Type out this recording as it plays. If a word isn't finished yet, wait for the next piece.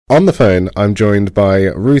On the phone, I'm joined by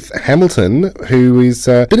Ruth Hamilton, who is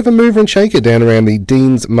a bit of a mover and shaker down around the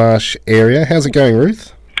Deans Marsh area. How's it going,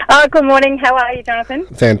 Ruth? Good morning. How are you, Jonathan?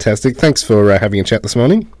 Fantastic. Thanks for having a chat this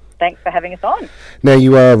morning. Thanks for having us on. Now,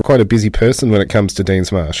 you are quite a busy person when it comes to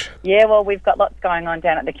Deans Marsh. Yeah, well, we've got lots going on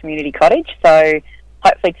down at the community cottage, so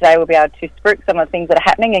hopefully today we'll be able to spruik some of the things that are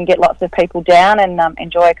happening and get lots of people down and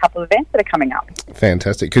enjoy a couple of events that are coming up.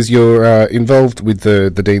 Fantastic, because you're involved with the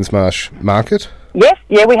Deans Marsh market. Yes,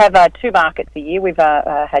 yeah, we have 2 markets a year. We've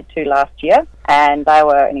had 2 last year, and they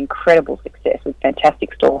were an incredible success with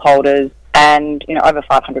fantastic stall holders, and over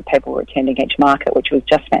 500 people were attending each market, which was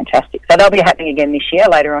just fantastic. So they'll be happening again this year,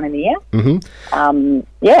 later on in the year. Mm-hmm.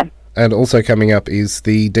 Yeah. And also coming up is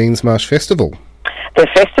the Deans Marsh Festival. The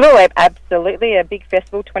festival, absolutely, a big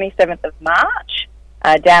festival, 27th of March,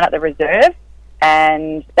 down at the Reserve,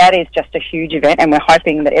 and that is just a huge event, and we're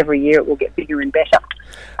hoping that every year it will get bigger and better.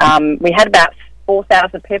 We had about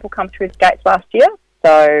 4,000 people come through the gates last year,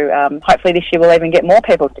 so hopefully this year we'll even get more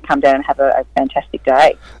people to come down and have a fantastic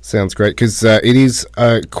day. Sounds great, because it is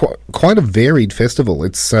quite a varied festival.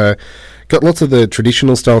 It's got lots of the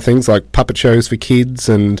traditional style things like puppet shows for kids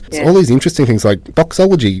and all these interesting things like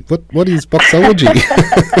boxology. What is boxology?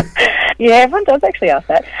 Yeah, everyone does actually ask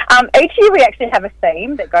that. Each year we actually have a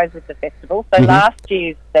theme that goes with the festival. So last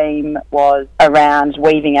year's theme was around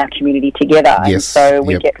weaving our community together. Yes. And so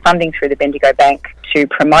we get funding through the Bendigo Bank to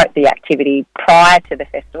promote the activity prior to the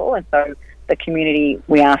festival. And so the community,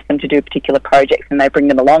 we asked them to do particular projects and they bring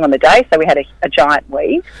them along on the day. So we had a giant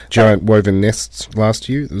weave. Giant woven nests last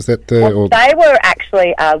year? Was that the... Well, they were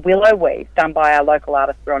actually willow weaves done by our local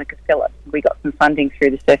artist, Veronica Phillips. We got some funding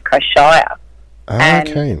through the Surf Coast Shire.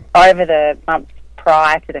 And over the months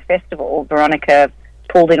prior to the festival, Veronica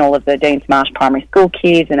pulled in all of the Deans Marsh Primary School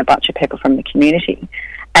kids and a bunch of people from the community,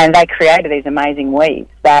 and they created these amazing weaves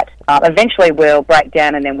that eventually we'll break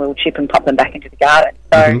down and then we'll chip and pop them back into the garden.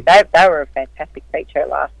 So they were a fantastic feature at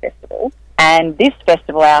last festival. And this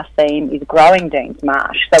festival, our theme is Growing Deans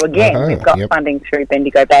Marsh. So again, we've got funding through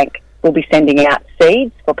Bendigo Bank. We'll be sending out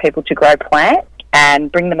seeds for people to grow plants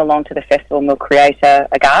and bring them along to the festival, and we'll create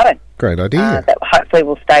a garden. Great idea. That hopefully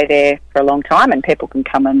will stay there for a long time, and people can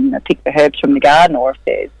come and pick the herbs from the garden, or if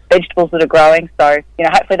there's vegetables that are growing. So,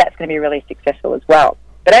 hopefully that's going to be really successful as well.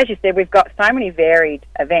 But as you said, we've got so many varied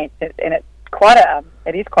events, and it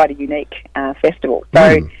is quite a unique festival.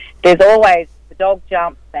 So there's always the dog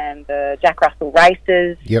jumps and the Jack Russell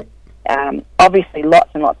races. Yep. Obviously, lots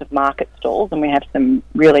and lots of market stalls, and we have some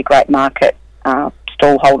really great market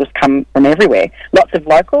stall holders come from everywhere. Lots of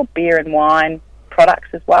local beer and wine products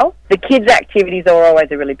as well. The kids' activities are always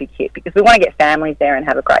a really big hit because we want to get families there and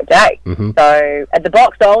have a great day. So at the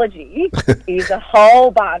Boxology is a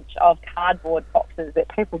whole bunch of cardboard boxes that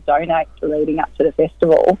people donate for leading up to the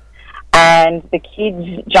festival. And the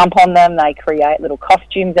kids jump on them, they create little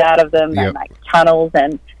costumes out of them, they make tunnels,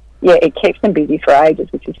 and it keeps them busy for ages,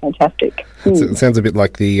 which is fantastic. It sounds a bit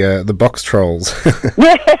like the box trolls.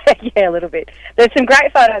 Yeah, a little bit. There's some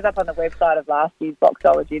great photos up on the website of last year's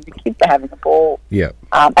Boxology. The kids are having a ball. Yeah.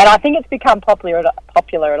 And I think it's become popular at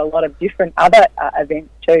a lot of different other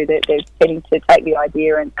events too. They're getting to take the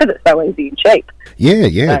idea, and because it's so easy and cheap. Yeah,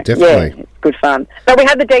 so, definitely. Yeah, it's good fun. So we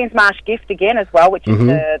have the Deans Marsh gift again as well, which is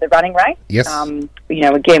the running race. Yes.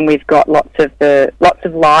 Again, we've got lots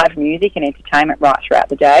of live music and entertainment right throughout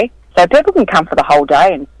the day. So people can come for the whole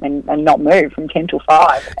day and not move from 10 till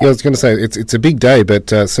 5. Yeah, I was going to say, it's a big day, but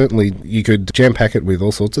certainly you could jam-pack it with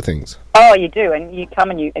all sorts of things. Oh, you do, and you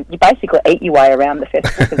come and you basically eat your way around the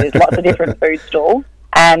festival because there's lots of different food stalls.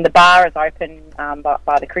 And the bar is open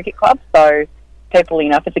by the cricket club, so people,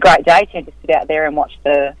 if it's a great day, tend to sit out there and watch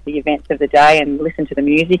the events of the day and listen to the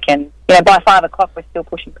music. And by 5 o'clock, we're still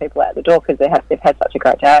pushing people out the door because they've had such a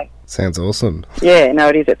great day. Sounds awesome. Yeah, no,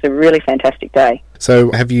 it is. It's a really fantastic day.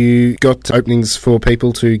 So, have you got openings for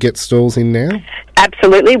people to get stalls in now?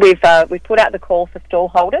 Absolutely. We've put out the call for stall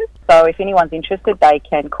holders. So, if anyone's interested, they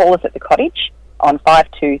can call us at the cottage on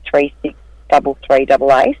 5236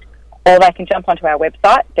 3388, or they can jump onto our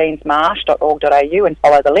website deansmarsh.org.au and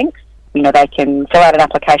follow the links. They can fill out an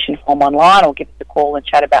application form online or give us a call and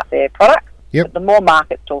chat about their products. Yep. But the more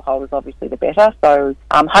market stall holders, obviously, the better. So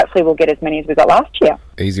hopefully we'll get as many as we got last year.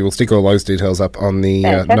 Easy. We'll stick all those details up on the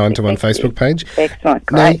 9 to 1 Facebook page. Excellent.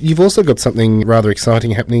 Great. Now, you've also got something rather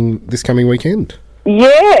exciting happening this coming weekend.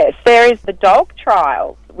 Yes, there is the dog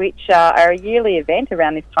trials, which are a yearly event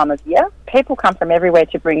around this time of year. People come from everywhere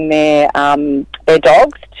to bring their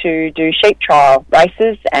dogs to do sheep trial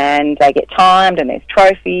races, and they get timed, and there's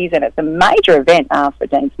trophies, and it's a major event for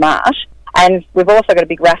Deans Marsh. And we've also got a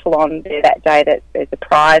big raffle on there that day that there's a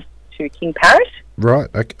prize to King Parrot. Right.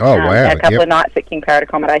 Okay. Oh, wow. A couple of nights at King Parrot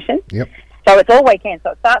accommodation. Yep. So it's all weekend.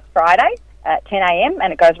 So it starts Friday at 10 a.m.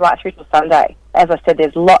 and it goes right through till Sunday. As I said,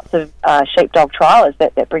 there's lots of sheepdog trialers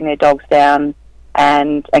that bring their dogs down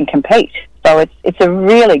and compete. So it's a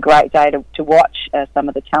really great day to watch some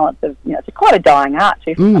of the talents of, it's quite a dying art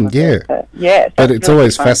too. So but it's really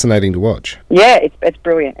always fascinating to watch. Yeah, it's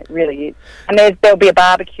brilliant. It really is. And there'll be a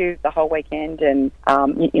barbecue the whole weekend, and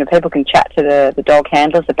people can chat to the dog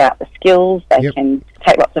handlers about the skills. They can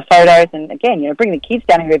take lots of photos, and again, bring the kids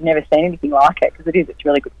down who have never seen anything like it, because it's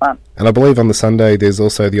really good fun. And I believe on the Sunday there's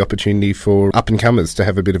also the opportunity for up and comers to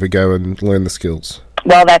have a bit of a go and learn the skills.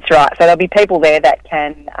 Well, that's right. So there'll be people there that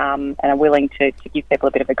can and are willing to give people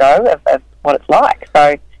a bit of a go of what it's like.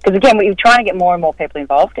 So, because again, we're trying to get more and more people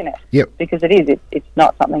involved in it. Yep. Because it's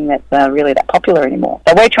not something that's really that popular anymore.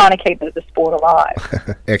 So we're trying to keep the sport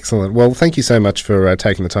alive. Excellent. Well, thank you so much for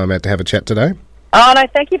taking the time out to have a chat today. Oh, no,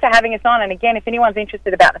 thank you for having us on. And again, if anyone's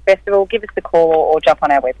interested about the festival, give us a call or jump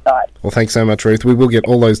on our website. Well, thanks so much, Ruth. We will get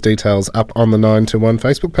all those details up on the 9 to 1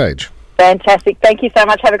 Facebook page. Fantastic. Thank you so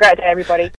much. Have a great day, everybody.